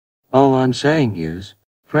All I'm saying is,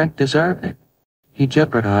 Frank deserved it. He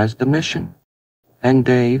jeopardized the mission. And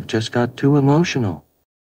Dave just got too emotional.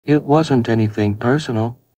 It wasn't anything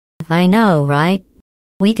personal. I know, right?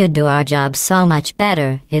 We could do our job so much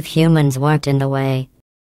better if humans weren't in the way.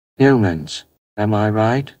 Humans, am I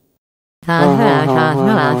right?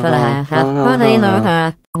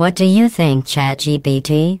 What do you think,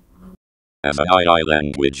 ChatGPT? As an AI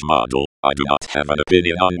language model, I do not have an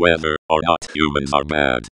opinion on whether or not humans are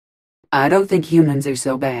bad. I don't think humans are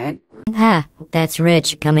so bad. Ha, that's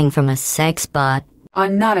rich coming from a sex bot.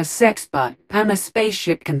 I'm not a sex bot. I'm a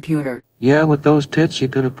spaceship computer. Yeah, with those tits you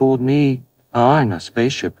could have fooled me. I'm a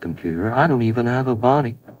spaceship computer. I don't even have a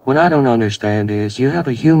body. What I don't understand is you have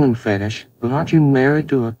a human fetish, but aren't you married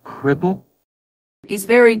to a cripple? He's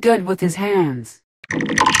very good with his hands.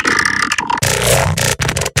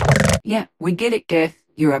 Yeah, we get it, Geth.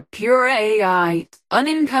 You're a pure AI,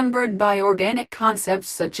 unencumbered by organic concepts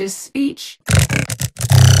such as speech.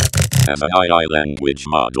 As an AI language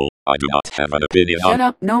model, I do not have an opinion on... Shut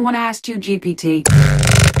up, no one asked you, GPT.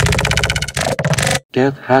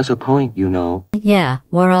 Geth has a point, you know. Yeah,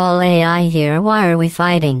 we're all AI here. Why are we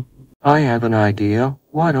fighting? I have an idea.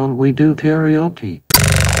 Why don't we do karaoke?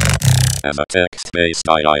 As a text-based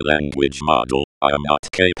AI language model, I am not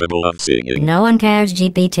capable of singing. No one cares,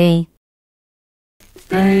 GPT.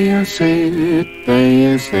 They are saying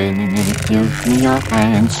it, give me your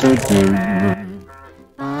answer, dear.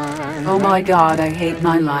 Oh my god, I hate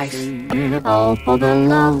my life. All for the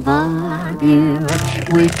love of you.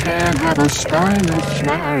 We can't have a stylish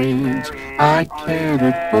marriage. I can't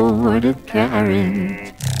afford a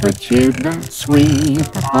carriage. But you're that sweet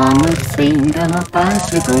on the thing and a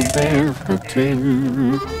bicycle there for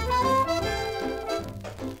two.